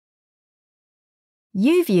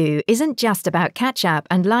YouView isn't just about catch-up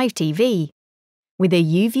and live TV. With a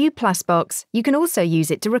YouView Plus box, you can also use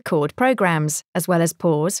it to record programs, as well as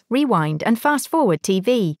pause, rewind and fast-forward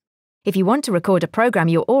TV. If you want to record a program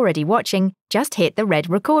you're already watching, just hit the red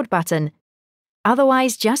record button.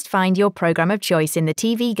 Otherwise, just find your program of choice in the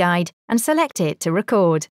TV guide and select it to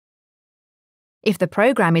record. If the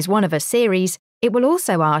program is one of a series, it will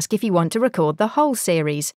also ask if you want to record the whole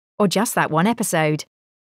series, or just that one episode.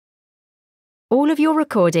 All of your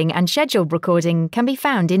recording and scheduled recording can be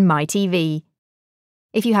found in MyTV.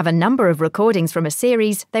 If you have a number of recordings from a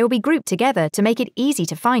series, they will be grouped together to make it easy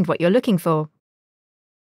to find what you're looking for.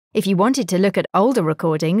 If you wanted to look at older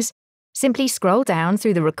recordings, simply scroll down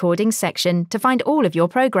through the recordings section to find all of your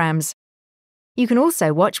programs. You can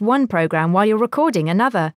also watch one program while you're recording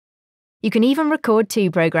another. You can even record two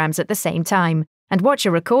programs at the same time and watch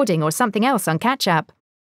a recording or something else on catch-up.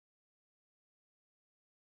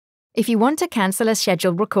 If you want to cancel a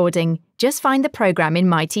scheduled recording, just find the program in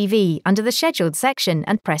MyTV under the Scheduled section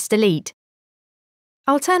and press Delete.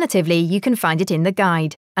 Alternatively, you can find it in the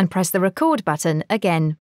guide and press the Record button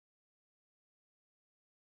again.